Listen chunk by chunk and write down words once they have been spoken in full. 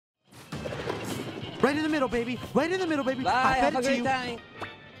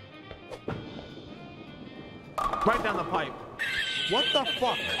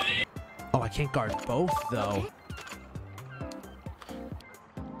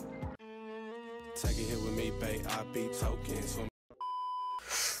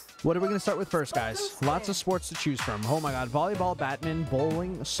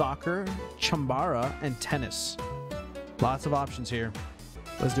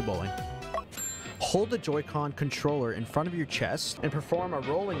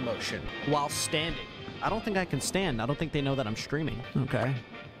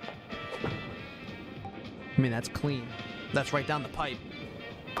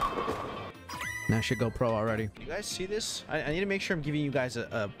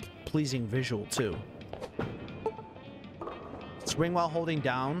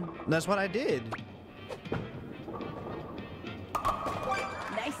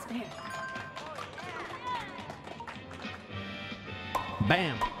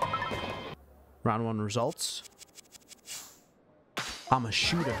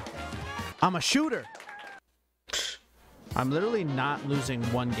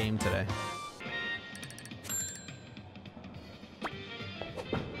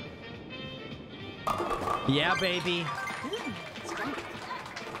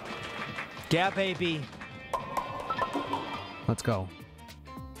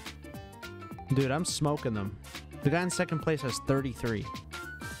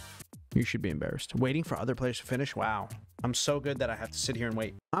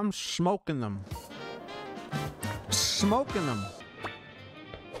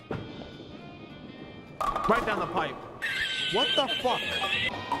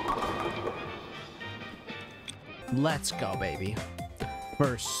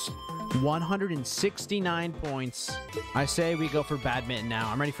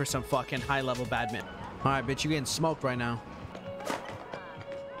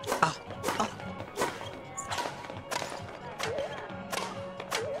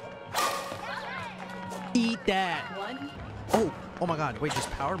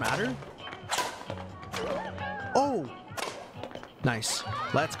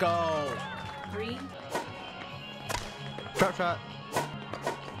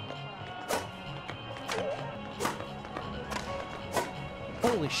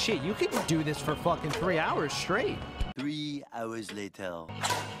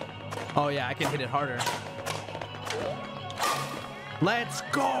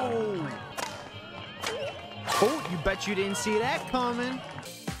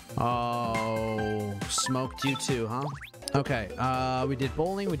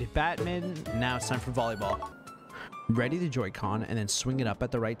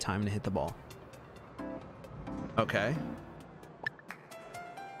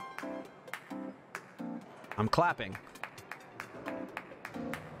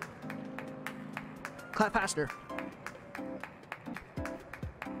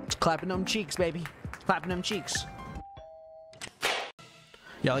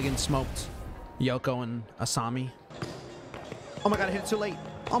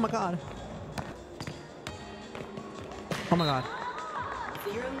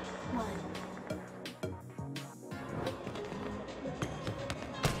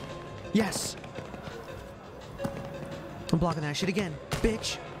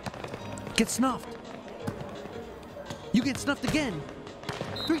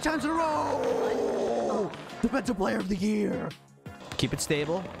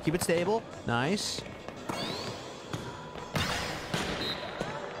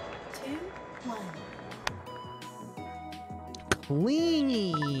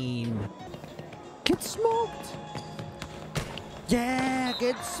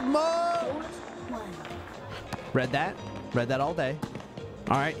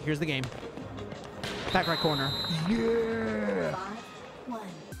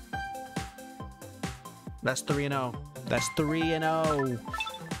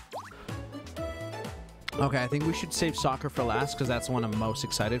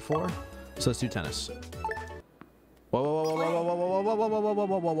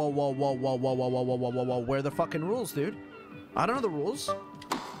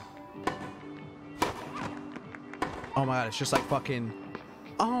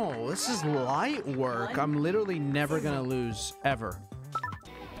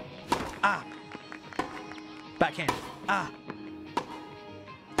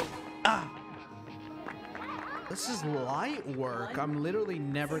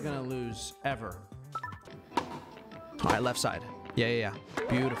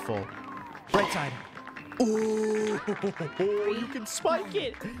Ooh, you can spike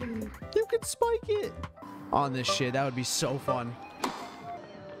it. You can spike it. On this shit, that would be so fun.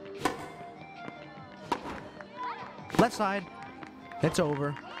 Left side. It's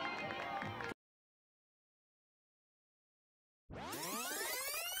over.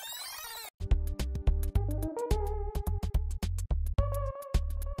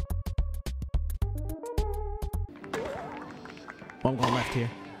 Oh, I'm going left here.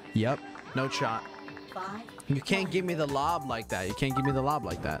 Yep. No shot. 5. You can't give me the lob like that. You can't give me the lob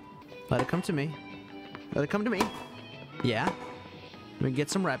like that. Let it come to me. Let it come to me. Yeah. We can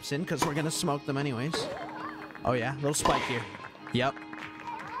get some reps in because we're going to smoke them anyways. Oh, yeah. Little spike here. Yep.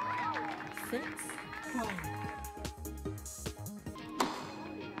 6. 1.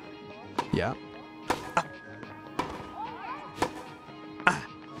 Yep.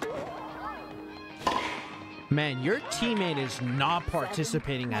 Man, your teammate is not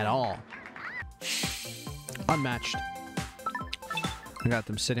participating at all. Unmatched. I got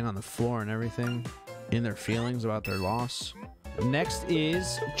them sitting on the floor and everything, in their feelings about their loss. Next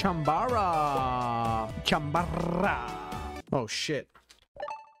is Chambara. Chambara. Oh, shit.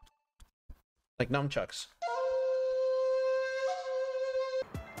 Like nunchucks.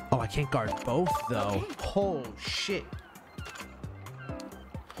 Oh, I can't guard both, though. Oh, shit.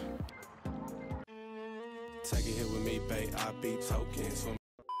 Take a hit with me, babe. I be token. So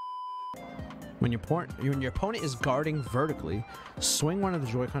When your opponent is guarding vertically, swing one of the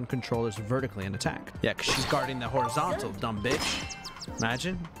Joy-Con controllers vertically and attack. Yeah, because she's guarding the horizontal, dumb bitch.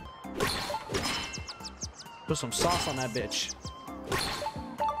 Imagine. Put some sauce on that bitch.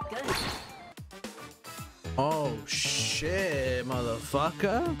 Good. Oh, shit,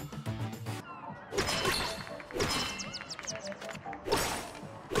 motherfucker.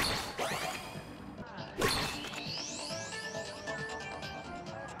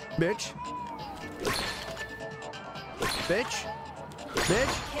 Bitch. Bitch.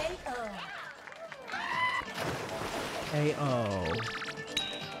 Bitch. KO.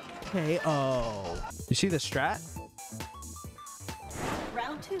 KO. KO. You see the strat?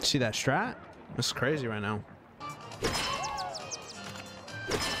 Round 2. See that strat? It's crazy right now.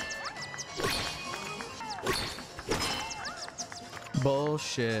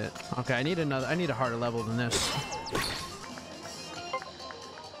 Bullshit. Okay, I need a harder level than this.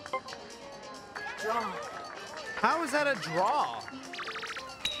 Draw. How is that a draw?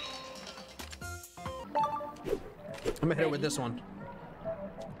 I'm gonna hit it with this one.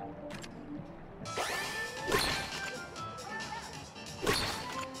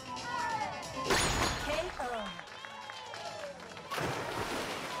 KO.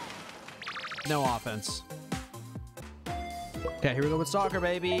 No offense. Okay, here we go with soccer,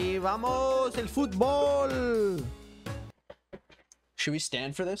 baby. Vamos, el fútbol. Should we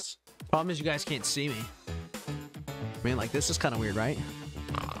stand for this? Problem is you guys can't see me. I mean, like, this is kind of weird, right?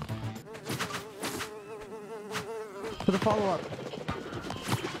 For the follow-up.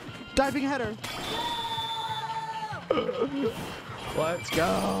 Diving header. Let's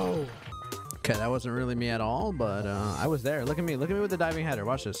go. Okay, that wasn't really me at all, but I was there. Look at me. Look at me with the diving header.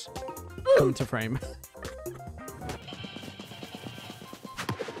 Watch this. Come to frame.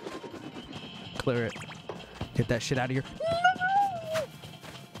 Clear it. Get that shit out of here.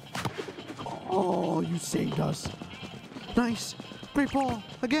 Oh, you saved us. Nice. Great ball.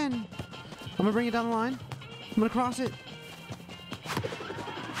 Again. I'm going to bring it down the line. I'm going to cross it.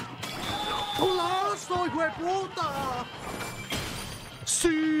 ¡Golazo, hijo de puta!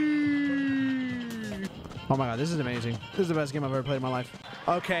 Sí! Oh my god, this is amazing. This is the best game I've ever played in my life.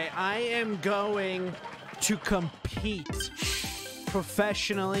 Okay, I am going to compete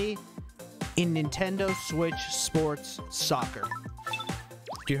professionally in Nintendo Switch Sports Soccer.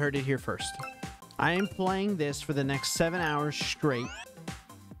 You heard it here first. I am playing this for the next 7 hours straight,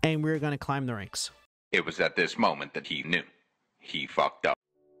 and we're going to climb the ranks. It was at this moment that he knew. He fucked up.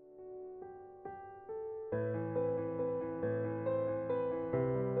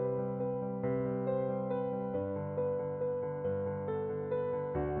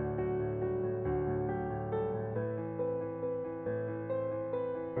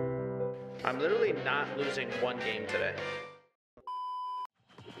 I'm literally not losing one game today.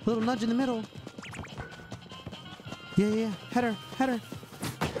 Little nudge in the middle. Yeah. Header.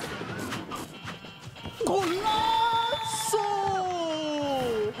 Golazo!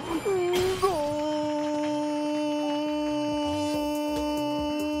 Goal!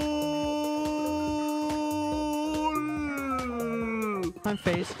 Time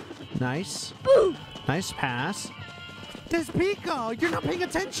phase. Nice. Nice pass. There's Pico! You're not paying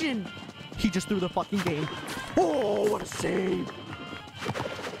attention! He just threw the fucking game. Oh, what a save!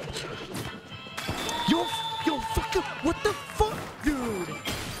 You're What the fuck, dude?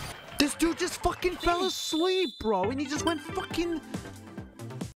 This dude just fucking fell asleep, bro, and he just went fucking...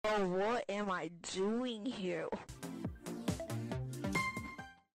 Oh, what am I doing here?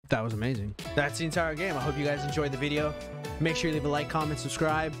 That was amazing. That's the entire game. I hope you guys enjoyed the video. Make sure you leave a like, comment,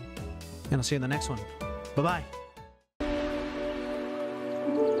 subscribe, and I'll see you in the next one. Bye-bye.